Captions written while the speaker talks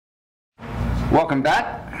Welcome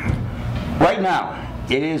back. Right now,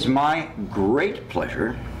 it is my great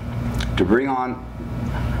pleasure to bring on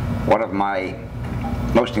one of my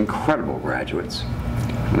most incredible graduates.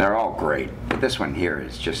 And they're all great, but this one here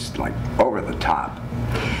is just like over the top.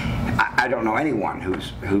 I don't know anyone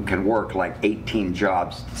who can work like 18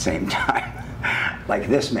 jobs at the same time like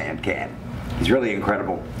this man can. He's really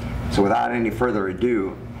incredible. So without any further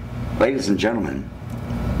ado, ladies and gentlemen,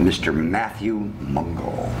 Mr. Matthew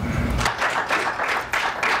Mungle.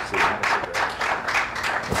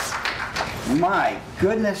 My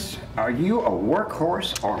goodness, are you a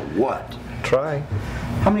workhorse or what? Try.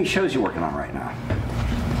 How many shows are you working on right now?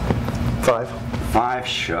 5. 5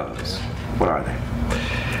 shows. What are they?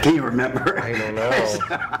 Can you remember? I don't know.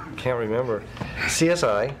 Can't remember.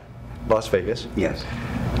 CSI, Las Vegas. Yes.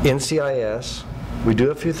 NCIS. We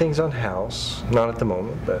do a few things on House, not at the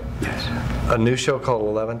moment, but Yes. a new show called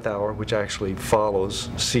 11th Hour, which actually follows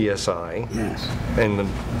CSI. Yes. And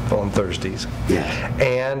on Thursdays. Yes.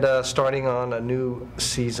 And starting on a new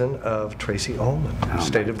season of Tracy Ullman, Oh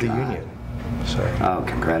State my of the God. Union. So, Oh,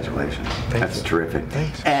 congratulations. That's you. terrific.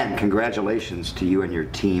 Thanks. And congratulations to you and your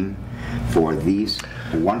team for these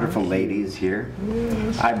wonderful ladies here.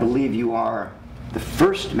 Yes. I believe you are the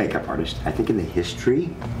first makeup artist, I think, in the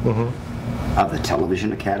history of the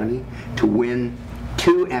Television Academy to win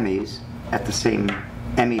 2 Emmys at the same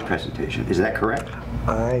Emmy presentation. Is that correct?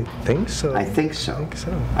 I think so. I think so.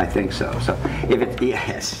 I think so. So, if it,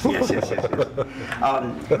 yes.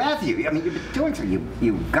 Matthew, I mean, you've been doing something.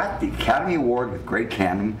 You got the Academy Award with Greg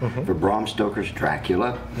Cannon for Bram Stoker's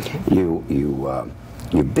Dracula.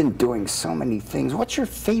 You've been doing so many things. What's your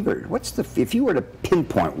favorite? If you were to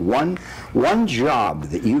pinpoint one job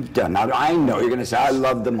that you've done? Now I know you're going to say I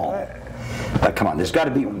love them all. Come on, there's got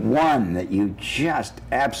to be one that you just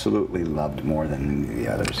absolutely loved more than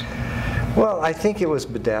the others. Well, I think it was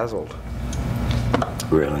Bedazzled.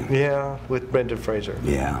 Really? Yeah, with Brendan Fraser.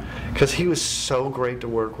 Yeah. Because he was so great to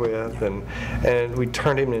work with, and we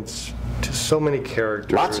turned him into so many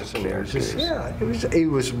characters. Lots of and characters. He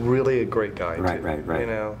was really a great guy. Right, too, right. You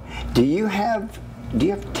know. Do you have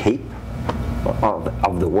tape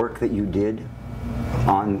of the work that you did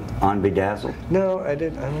on Bedazzled? No, I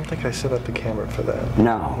did. I don't think I set up the camera for that.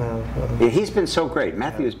 No. Yeah, he's been so great.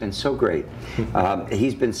 Matthew has been so great.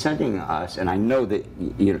 He's been sending us, and I know that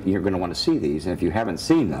you're going to want to see these, and if you haven't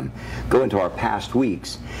seen them, go into our past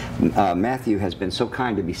weeks. Matthew has been so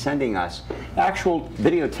kind to be sending us actual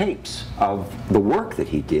videotapes of the work that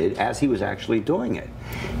he did as he was actually doing it.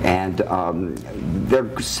 And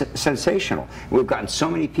they're sensational. We've gotten so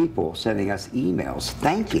many people sending us emails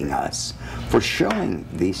thanking us for showing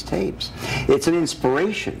these tapes. It's an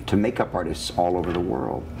inspiration to makeup artists all over the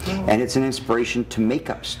world. And it's an inspiration to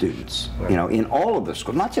makeup students, you know, in all of the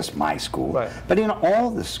schools, not just my school, but in all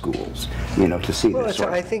the schools, you know, to see this.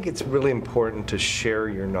 I think it's really important to share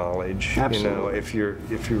your knowledge. Absolutely. You know, if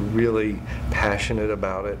you're really passionate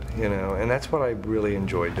about it, you know, and that's what I really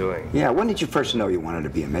enjoy doing. Yeah. When did you first know you wanted to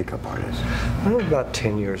be a makeup artist? I was about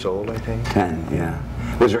 10 years old, I think. 10, yeah.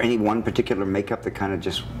 Was there any one particular makeup that kind of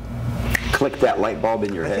just clicked that light bulb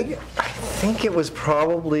in your head? I think it was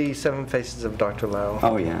probably 7 Faces of Dr. Lau.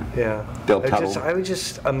 Oh, yeah. Yeah. Bill Tuttle. I was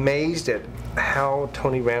just amazed at how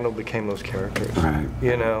Tony Randall became those characters. Right.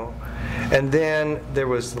 You know? And then there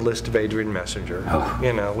was the list of Adrian Messenger,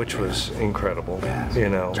 you know, which was incredible. Yes. You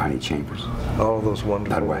know, Johnny Chambers. all of those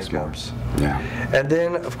wonderful Westmore. makeups. Yeah. And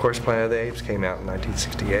then, of course, Planet of the Apes came out in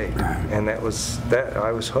 1968, and I was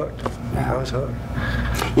hooked. Yeah. I was hooked.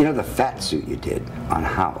 You know the fat suit you did on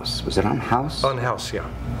House. Was it on House? On House, yeah.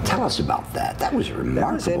 Tell us about that. That was remarkable.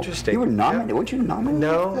 That was interesting. You were nominated. Weren't you nominated?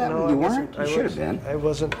 No, for that? no, You I weren't. wasn't. You should have been. I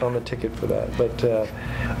wasn't on the ticket for that, but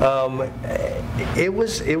it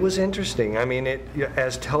was interesting. I mean,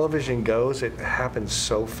 as television goes, it happens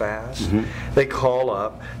so fast. They call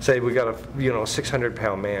up, say we got a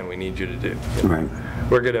 600-pound man we need you to do. Right.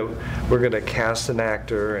 We're gonna cast an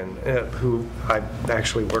actor and who I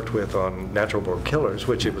actually worked with on Natural Born Killers,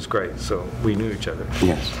 which it was great. So we knew each other.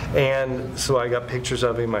 Yes. And so I got pictures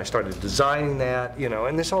of him. I started designing that, you know,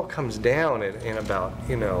 and this all comes down in about,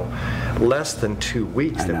 you know, less than 2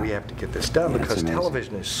 weeks that we have to get this done because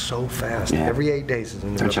television is so fast. Yeah. Every 8 days is a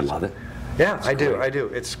new Don't you episode. love it? Yeah, I do.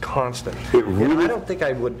 It's constant. It really- I don't think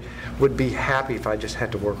I would be happy if I just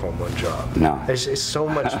had to work on one job. No. It's so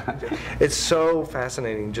much. It's so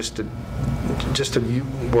fascinating just to just to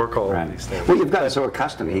work all of these things. Well, you've gotten so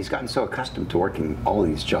accustomed. He's gotten so accustomed to working all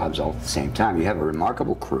these jobs all at the same time. You have a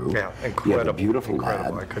remarkable crew. Yeah, incredible. You have a beautiful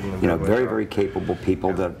lab. Very, very capable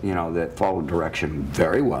people that that follow direction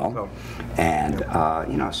very well. And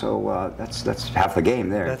that's half the game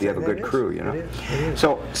there. If you have a good crew, It is.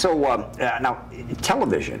 So now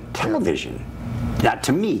television. Now,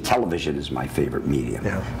 to me, television is my favorite medium.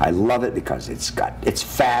 Yeah. I love it because it's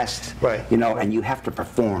fast, and you have to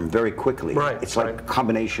perform very quickly. Right. It's like a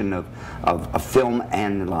combination of a film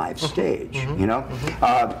and live stage.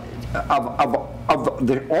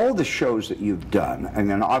 All the shows that you've done, and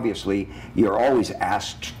then obviously you're always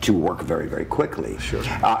asked to work very, very quickly. Sure.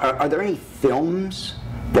 Are there any films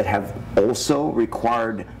that have also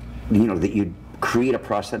required, that you create a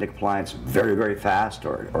prosthetic appliance very, very fast,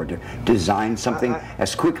 or to design something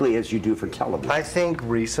as quickly as you do for television? I think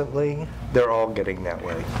recently they're all getting that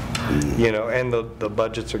way, and the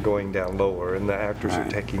budgets are going down lower, and the actors are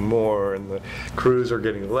taking more, and the crews are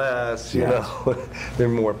getting less. There are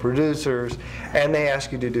more producers, and they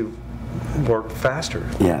ask you to do work faster.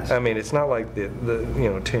 Yes. I mean, it's not like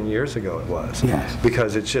the 10 years ago it was. Yes.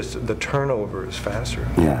 Because it's just the turnover is faster.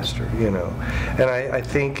 Yes. Faster. And I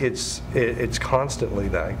think it's constantly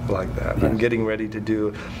like that. Yes. I'm getting ready to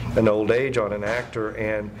do an old age on an actor,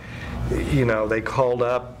 and they called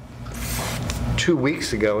up 2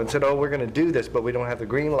 weeks ago and said, "Oh, we're going to do this, but we don't have the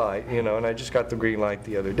green light." And I just got the green light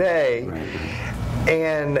the other day. Right.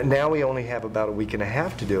 And now we only have about a week and a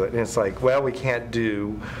half to do it. And it's like, well, we can't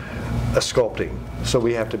do a sculpting, so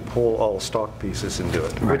we have to pull all stock pieces and do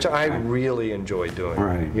it, which I really enjoy doing.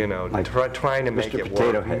 Right. Like trying to make it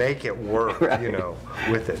work,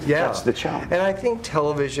 with it. Yeah. That's the challenge. And I think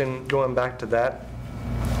television, going back to that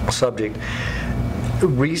subject,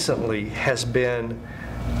 recently has been,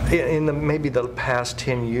 in maybe the past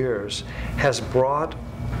 10 years, has brought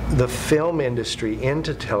the film industry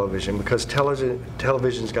into television, because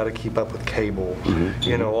television's got to keep up with cable,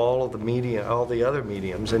 all of the media, all the other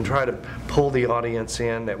mediums, and try to pull the audience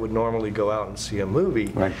in that would normally go out and see a movie.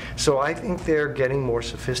 Right. So I think they're getting more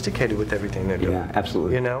sophisticated with everything they're doing. Yeah,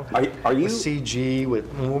 absolutely. Are you with CG,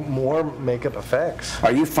 with more makeup effects?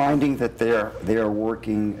 Are you finding that they are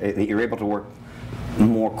working, that you're able to work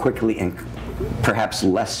more quickly and perhaps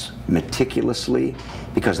less meticulously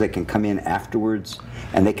because they can come in afterwards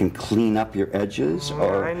and they can clean up your edges?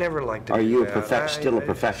 Or I never liked to do Are you that. still a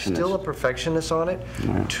perfectionist? Still a perfectionist on it,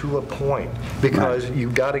 to a point, because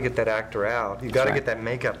you've got to get that actor out, you've got to get that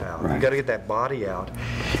makeup out, you've got to get that body out.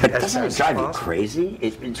 But doesn't it drive you crazy?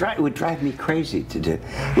 It would drive me crazy to do,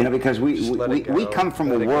 because we come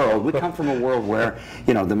from a world where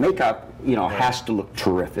the makeup has to look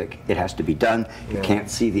terrific. It has to be done. You can't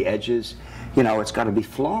see the edges. It's got to be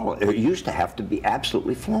flawless. It used to have to be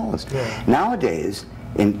absolutely flawless. Nowadays,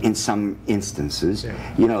 in some instances,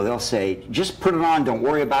 they'll say, just put it on, don't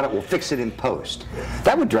worry about it, we'll fix it in post.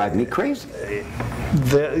 That would drive me crazy.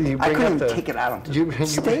 I couldn't take it out on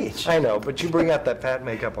stage. I know, but you bring out that fat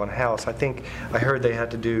makeup on House. I heard they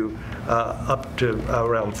had to do up to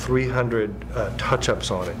around 300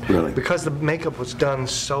 touch-ups on it. Really? Because the makeup was done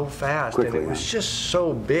so fast, Quickly, and it was just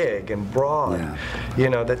so big and broad,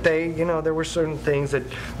 that there were certain things that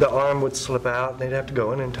the arm would slip out, and they'd have to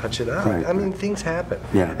go in and touch it up. I mean, things happen.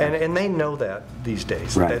 And they know that these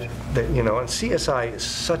days. Right. And CSI is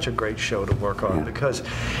such a great show to work on, because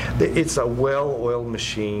it's a well-oiled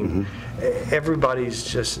machine. Everybody's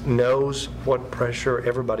just knows what pressure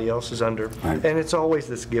everybody else is under, and it's always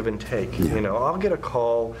this give and take. I'll get a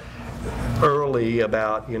call early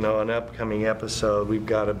about an upcoming episode. We've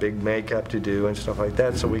got a big makeup to do and stuff like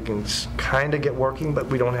that, so we can kind of get working, but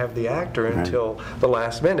we don't have the actor until the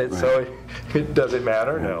last minute. So does it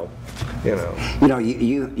matter? No.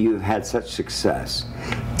 You've had such success,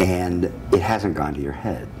 and it hasn't gone to your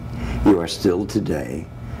head. You are still today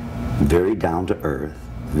very down to earth,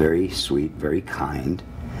 very sweet, very kind,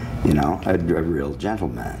 a real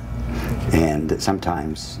gentleman. And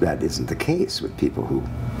sometimes that isn't the case with people who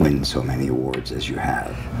win so many awards as you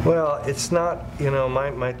have. Well, it's not,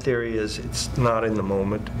 my theory is it's not in the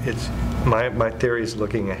moment. It's my theory is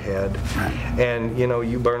looking ahead. And,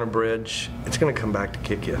 you burn a bridge, it's going to come back to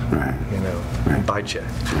kick you, and bite you.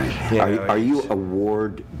 Are you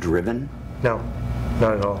award driven? No.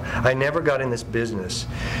 Not at all. I never got in this business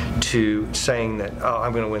to saying that, oh,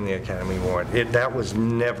 I'm going to win the Academy Award. That was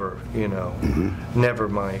never, never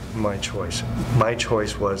my choice. My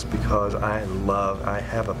choice was because I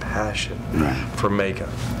have a passion for makeup.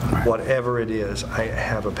 Right. Whatever it is, I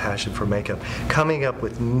have a passion for makeup. Coming up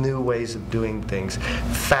with new ways of doing things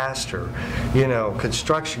faster,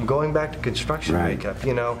 construction, going back to construction makeup,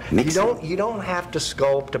 you don't have to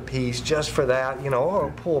sculpt a piece just for that,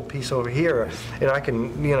 I'll pull a piece over here and I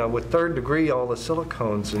can, with third degree, all the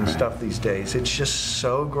silicones and stuff these days, it's just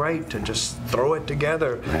so great to just throw it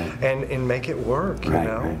together and make it work,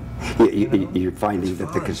 You're finding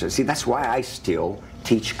that see, that's why I still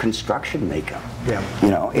teach construction makeup.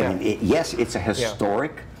 Yes, it's a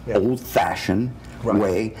historic, old-fashioned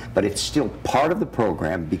way, but it's still part of the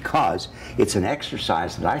program because it's an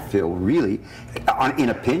exercise that I feel really, in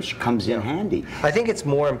a pinch, comes in handy. I think it's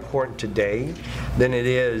more important today than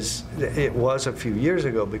it was a few years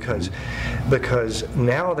ago because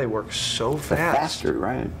now they work so fast. Faster,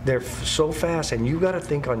 right? They're so fast, and you got to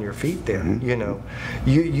think on your feet there.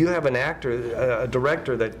 You have an actor, a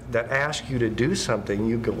director that asks you to do something.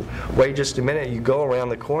 You go, wait just a minute. You go around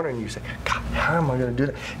the corner and you say, God, how am I going to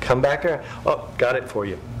do that? Come back here. Oh, got it for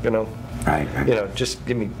you. Right. Just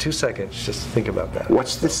give me 2 seconds. Just think about that.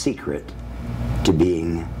 What's the secret to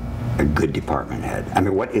being a good department head? I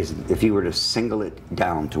mean, what is, if you were to single it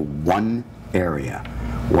down to one area,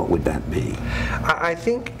 what would that be? I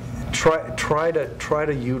think try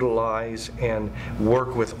to utilize and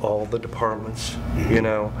work with all the departments.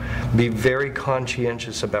 Be very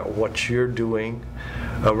conscientious about what you're doing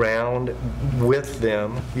around with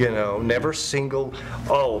them. Never single,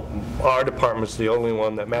 oh, our department's the only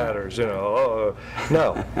one that matters. No,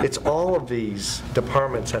 it's all of these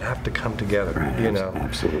departments that have to come together.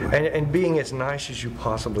 Absolutely. And being as nice as you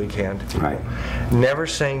possibly can to people. Never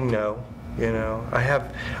saying no.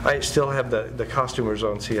 I still have the costumers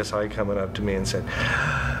on CSI coming up to me and said,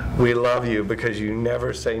 we love you because you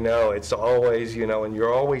never say no. It's always, and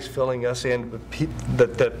you're always filling us in.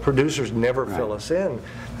 But the producers never fill us in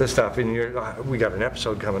the stuff. And we got an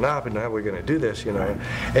episode coming up, and now we're going to do this, And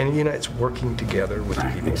it's working together with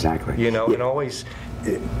people. Exactly. And always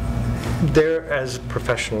they're as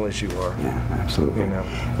professional as you are. Yeah, absolutely. In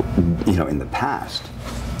the past,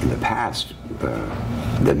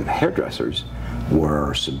 the hairdressers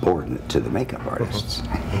were subordinate to the makeup artists,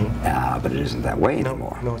 but it isn't that way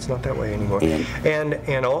anymore. No, it's not that way anymore.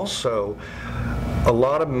 And also, a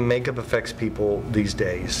lot of makeup effects people these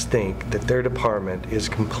days think that their department is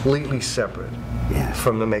completely separate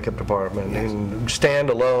from the makeup department and stand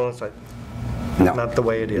alone. It's like, no, not the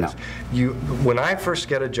way it is. No. When I first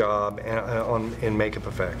get a job in makeup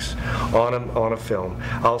effects on a film,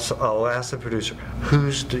 I'll ask the producer,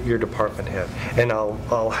 "Who's your department head?" And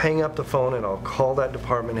I'll hang up the phone and I'll call that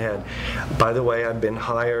department head. By the way, I've been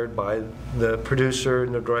hired by the producer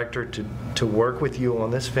and the director to work with you on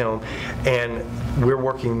this film, and we're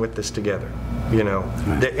working with this together.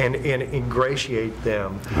 And ingratiate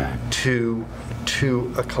them to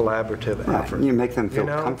a collaborative effort. You make them feel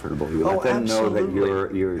comfortable. You let them know that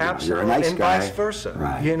you're a nice and guy. Vice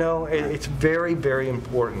versa. It's very, very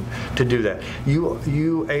important to do that.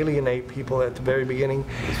 You alienate people at the very beginning,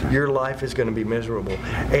 your life is going to be miserable.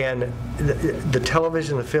 And the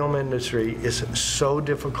television, the film industry is so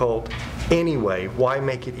difficult anyway. Why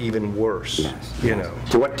make it even worse?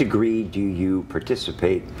 To what degree do you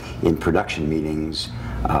participate in production meetings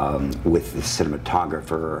with the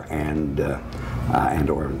cinematographer and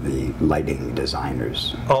or the lighting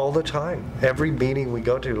designers? All the time. Every meeting we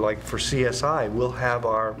go to, like for CSI, we'll have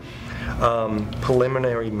our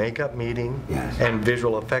preliminary makeup meeting and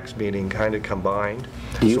visual effects meeting kind of combined.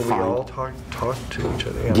 We all talk to each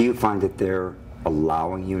other. Do you find that they're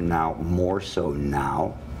allowing you now, more so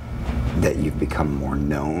now, that you've become more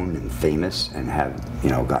known and famous and have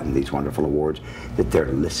gotten these wonderful awards, that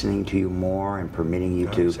they're listening to you more and permitting you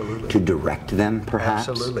to direct them, perhaps?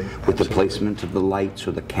 With the placement of the lights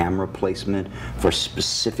or the camera placement for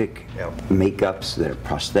specific makeups that are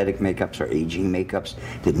prosthetic makeups or aging makeups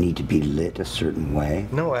that need to be lit a certain way?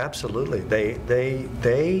 No, absolutely.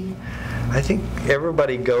 I think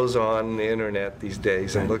everybody goes on the internet these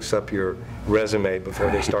days and looks up your resume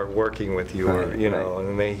before they start working with you, or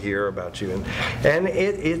and they hear about you, and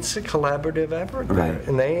it's a collaborative effort there.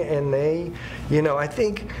 And they I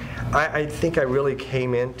think I really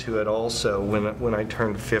came into it also when I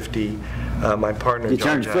turned 50. My partner. You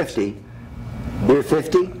turned 50. You're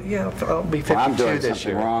 50? Yeah, I'll be 52 I'm doing this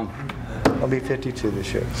something year. wrong. I'll be 52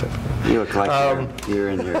 this year. So. You look like you're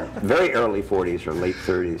in your very early 40s or late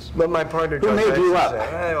 30s. But my partner. Who made you up?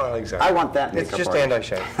 Well, exactly. I want that. It's just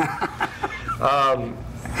anti-shave.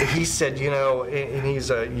 he said, you know, and he's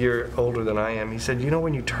a year older than I am, he said, you know,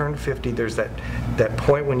 when you turn 50, there's that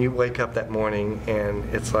point when you wake up that morning and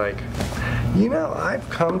it's like, you know, I've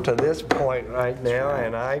come to this point right now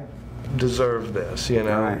and I deserve this, you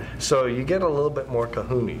know. Right. So you get a little bit more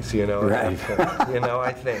kahunas, you know, right. you know,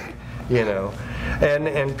 I think, you know. And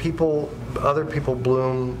other people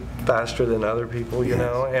bloom faster than other people, you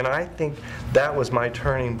know. And I think that was my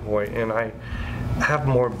turning point, and I have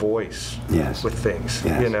more voice with things,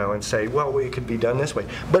 you know, and say, well, it could be done this way.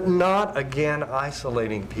 But not, again,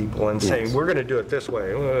 isolating people and saying, we're going to do it this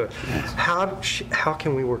way. How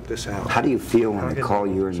can we work this out? How do you feel when they call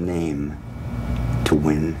your name to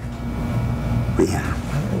win the end?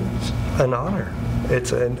 It's an honor.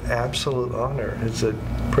 It's an absolute honor. It's a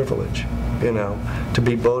privilege, you know, to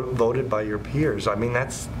be voted by your peers. I mean,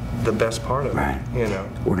 that's the best part of it, you know.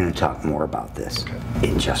 We're going to talk more about this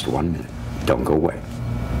in just 1 minute. Don't go away.